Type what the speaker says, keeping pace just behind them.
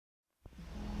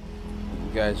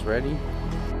You guys ready?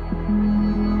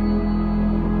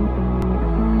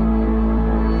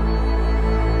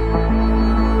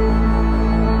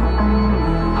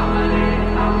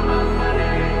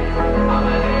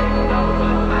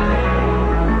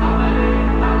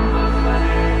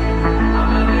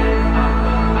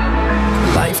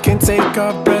 Life can take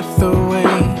our breath away,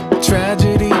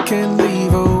 tragedy can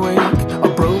leave a wake. A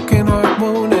broken heart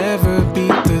won't ever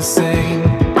beat the same,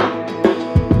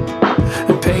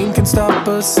 and pain can stop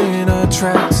us in our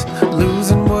tracks,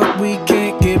 losing what we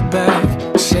can't get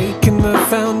back, shaking the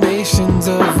foundations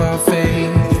of our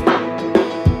faith.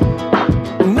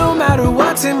 No matter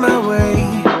what's in my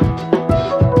way,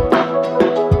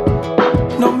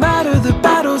 no matter the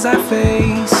battles I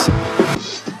face,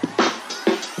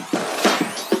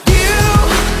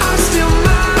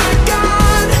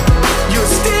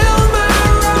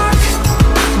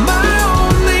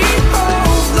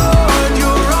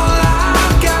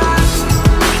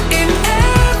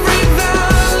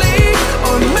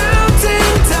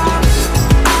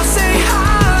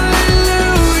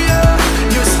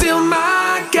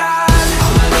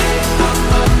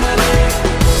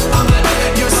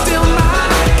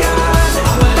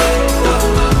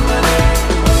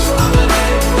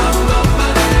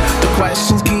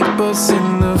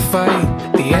 in the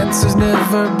fight, the answer's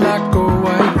never black or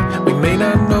white. We may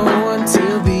not know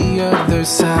until the other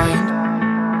side,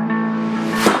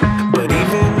 but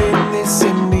even in this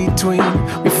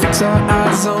in-between, we fix our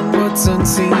eyes on what's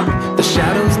unseen. The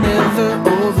shadows never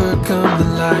overcome the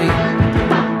light.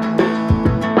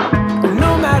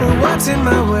 No matter what's in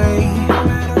my way,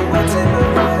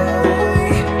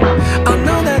 I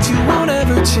know that you won't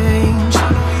ever change.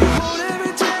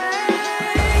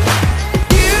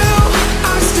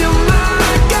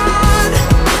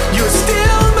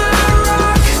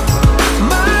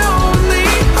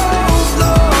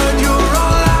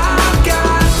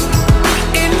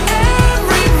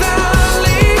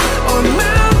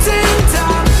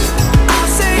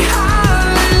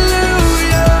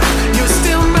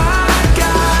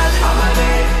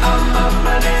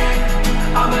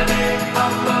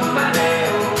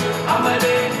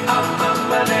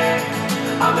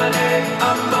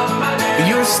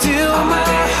 You're still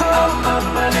my hope,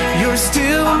 you're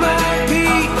still my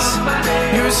peace,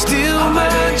 you're still my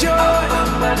joy,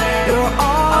 you're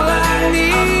all I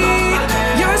need.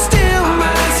 You're still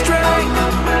my strength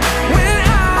when I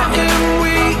am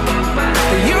weak,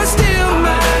 you're still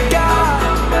my God,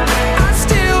 I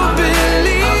still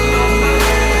believe.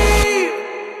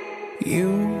 You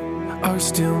are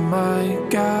still my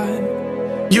God,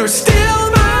 you're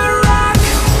still my rock,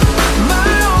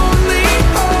 my only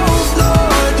hope,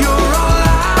 Lord, you're all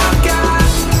I've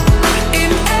got.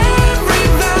 In every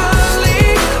valley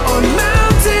or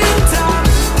mountaintop,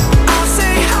 I'll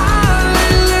say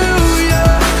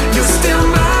hallelujah. You're still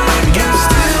my God,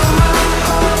 still my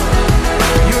hope,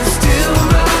 you're still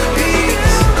my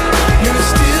peace, you're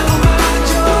still my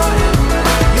joy,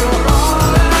 you're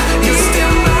all I need. You're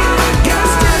still my God,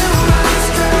 still my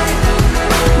strength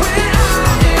when I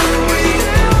am weak,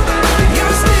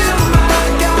 you're still my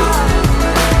God,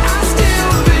 I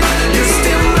still believe. You're still my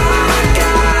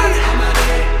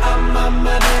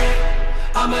God.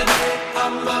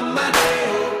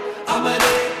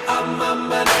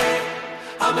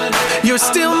 You're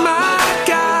still my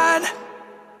God.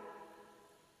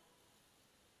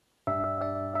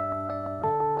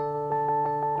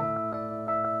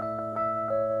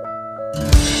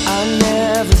 I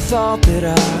never thought that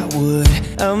I would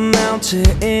amount to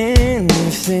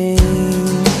anything.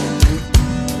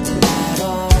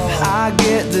 I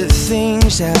get that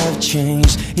things have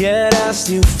changed, yet I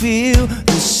still feel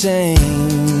the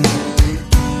same.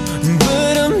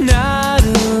 But I'm not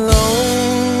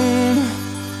alone,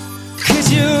 'cause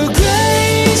your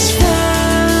grace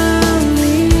found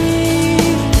me.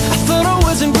 I thought I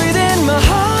wasn't breathing, my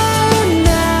heart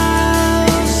now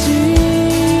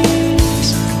sings,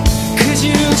 'cause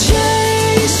you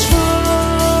chased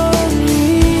for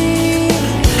me.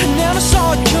 I never saw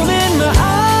it coming, my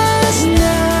eyes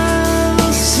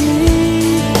now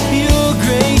see. Your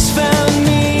grace found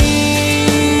me.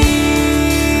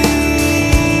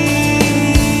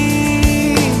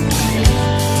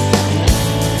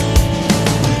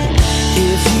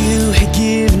 If you had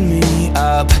given me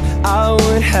up, I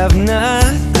would have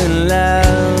nothing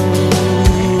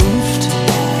left.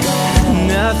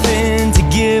 Nothing to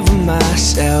give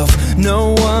myself, no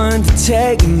one to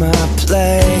take my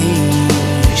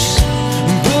place.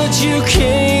 But you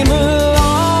came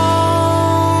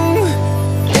along,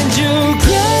 and your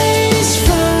grace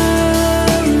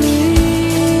found me.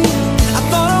 I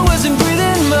thought I wasn't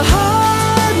breathing, my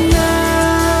heart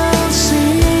now sings.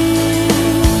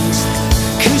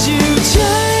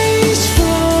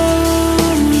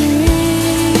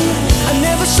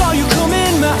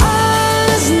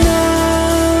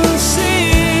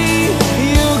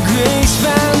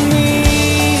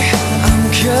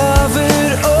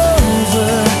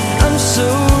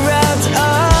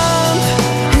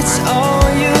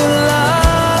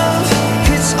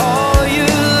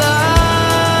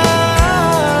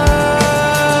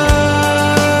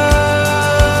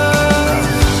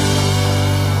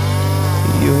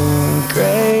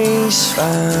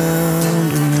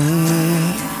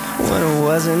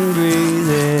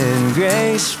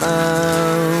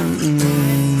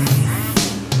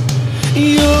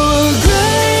 Your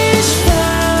grace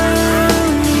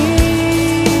found me.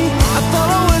 I thought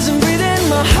I wasn't breathing,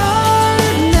 my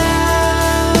heart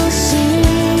now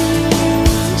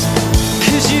sings.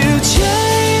 'Cause you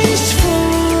changed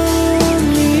for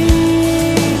me.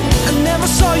 I never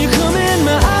saw you coming,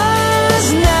 my eyes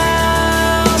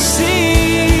now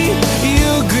see.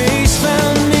 Your grace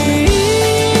found me.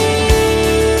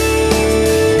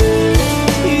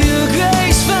 Your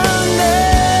grace found me.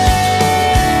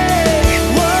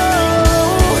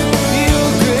 Whoa, your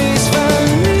grace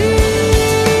found me.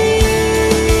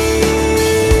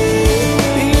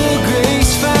 Your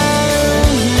grace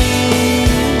found me.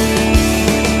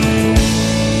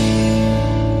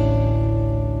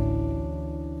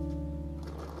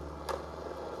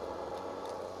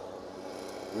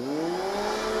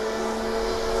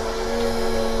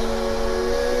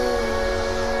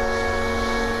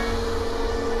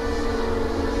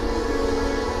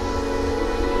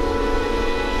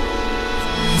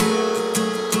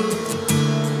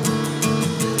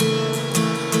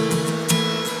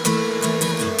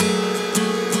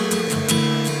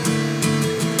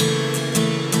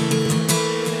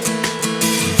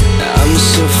 I'm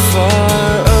so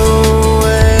far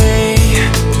away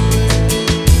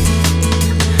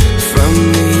from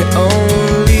the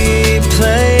only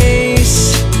place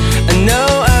I know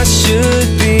I should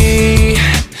be.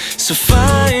 So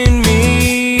find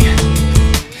me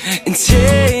and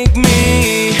take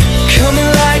me,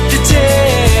 coming like the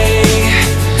day.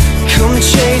 Come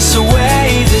chase away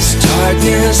this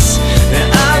darkness that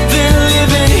I've been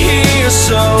living here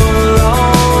so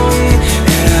long,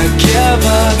 and I give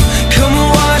up. Come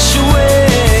wash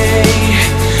away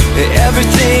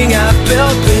everything I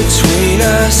built between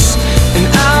us, and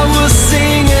I will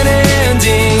sing an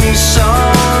ending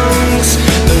songs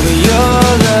of your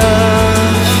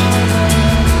love.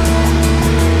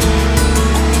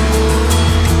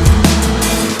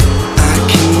 I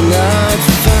cannot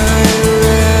find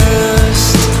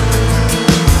rest.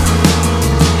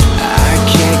 I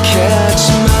can't catch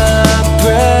my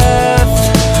breath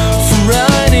from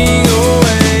running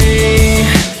away.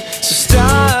 So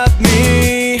stop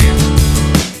me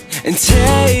and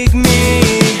take me,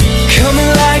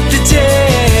 coming like the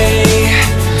day.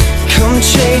 Come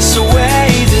chase away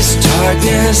this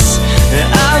darkness that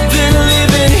I've been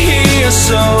living here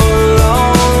so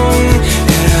long,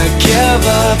 and I give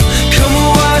up. Come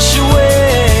wash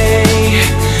away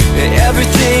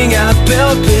everything I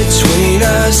built between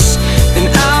us, and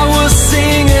I will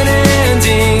sing an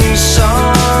ending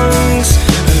songs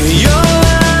of your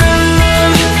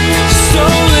love.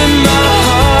 Stolen my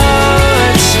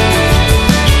heart,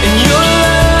 and your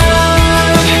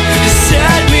love has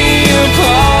set me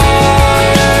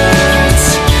apart.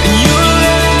 And your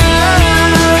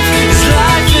love is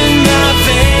life in my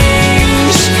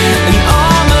veins, and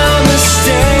all my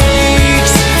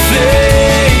mistakes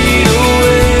fade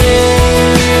away.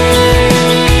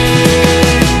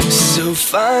 So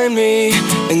find me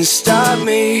and stop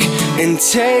me and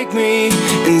take me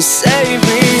and save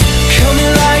me,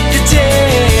 coming like the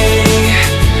day.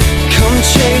 Come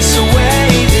chase away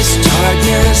this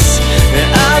darkness that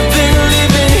I've been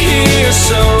living here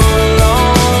so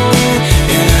long,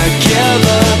 and I give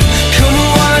up. Come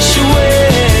wash away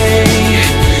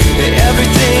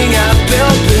everything I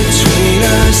built between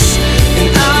us, and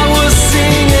I will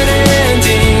sing an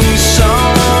ending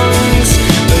songs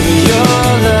of your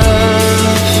love.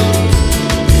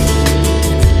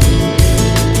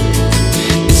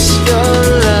 It's your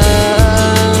love.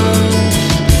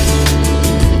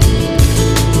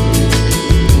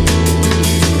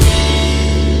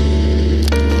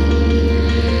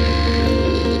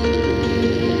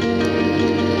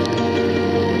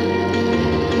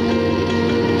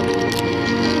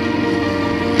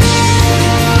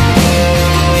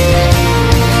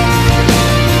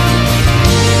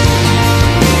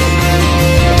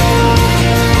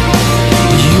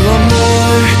 You are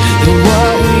more than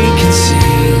what we can see.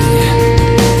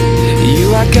 You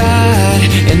are God,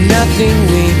 and nothing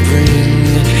we bring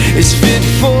is fit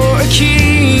for a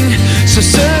king. So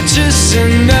search us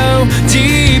and know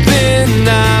deep in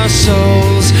our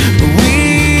souls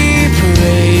we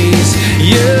praise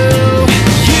you.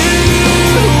 You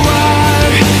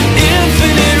are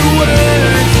infinite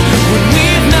worth. When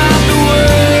we've not the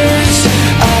words,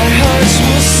 our hearts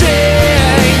will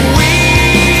sing. We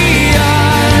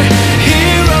are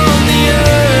here on the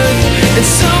earth, and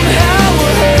somehow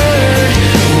we're heard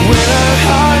when our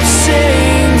hearts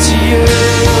sing to you.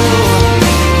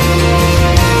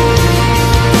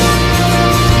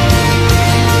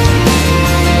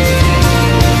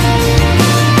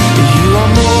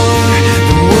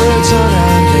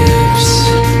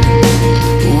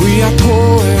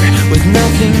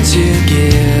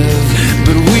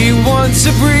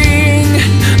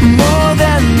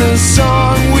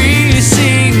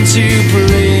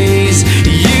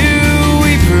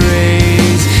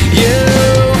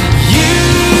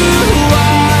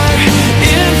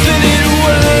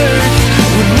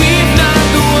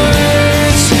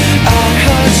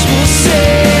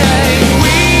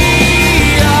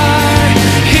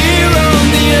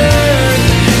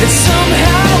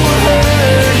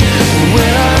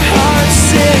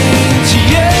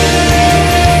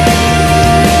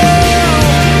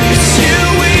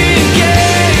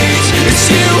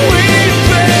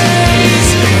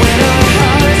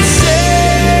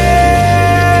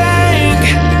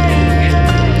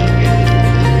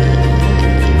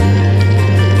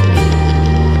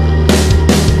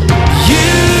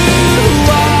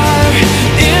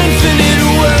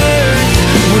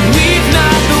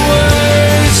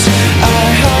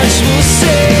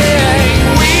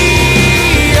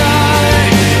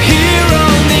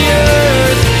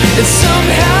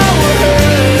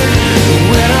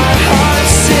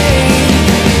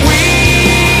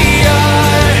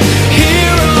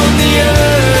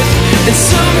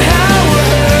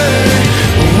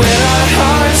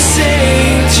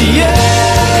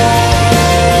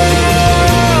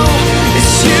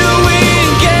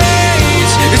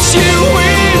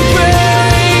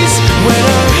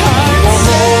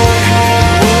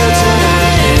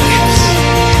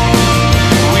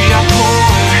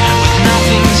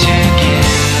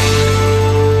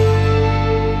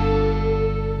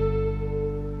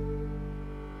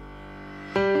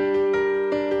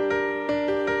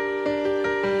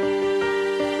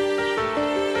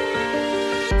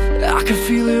 I can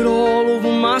feel it all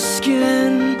over my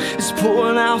skin. It's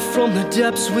pouring out from the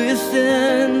depths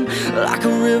within, like a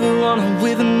river running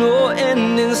with no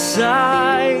end in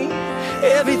sight.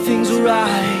 Everything's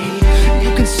right,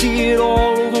 you can see it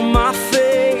all over my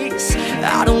face.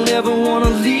 I don't ever wanna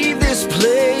leave this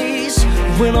place.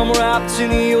 When I'm wrapped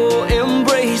in your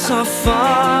embrace, I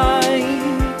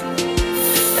find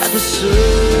that the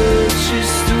search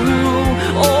is through.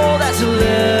 All that's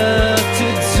left to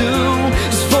do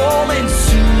is fall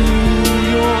into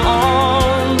your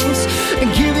arms and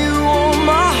give you all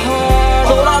my heart.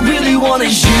 All I really want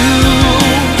is you,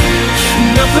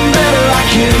 nothing better I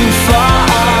can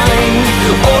find.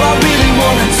 All I really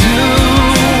wanna do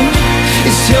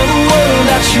is tell the world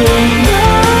that you're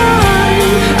mine.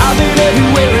 I've been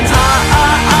everywhere and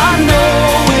I know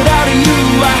without you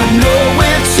I have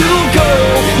nowhere to go.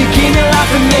 You gave me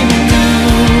life and made me new.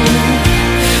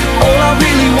 All I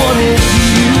really want is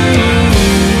you.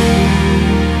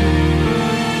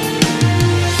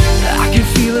 I can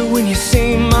feel it when you say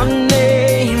my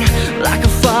name, like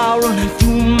a fire running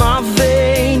through my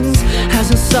veins.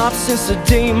 Hasn't stopped since the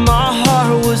day my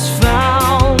heart was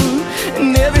found.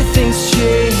 And everything's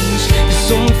changed. There's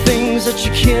some things that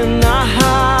you cannot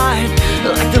hide,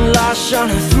 like the light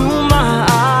shining through my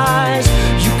eyes.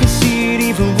 You can see it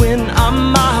even when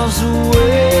I'm miles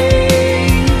away.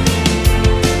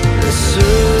 The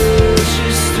search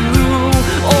is through.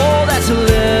 All that's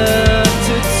left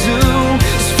to do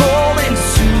is fall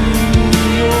into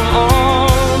your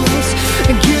arms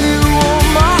and give you all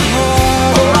my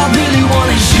heart. All I really want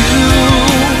is you,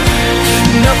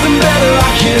 nothing better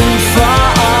I can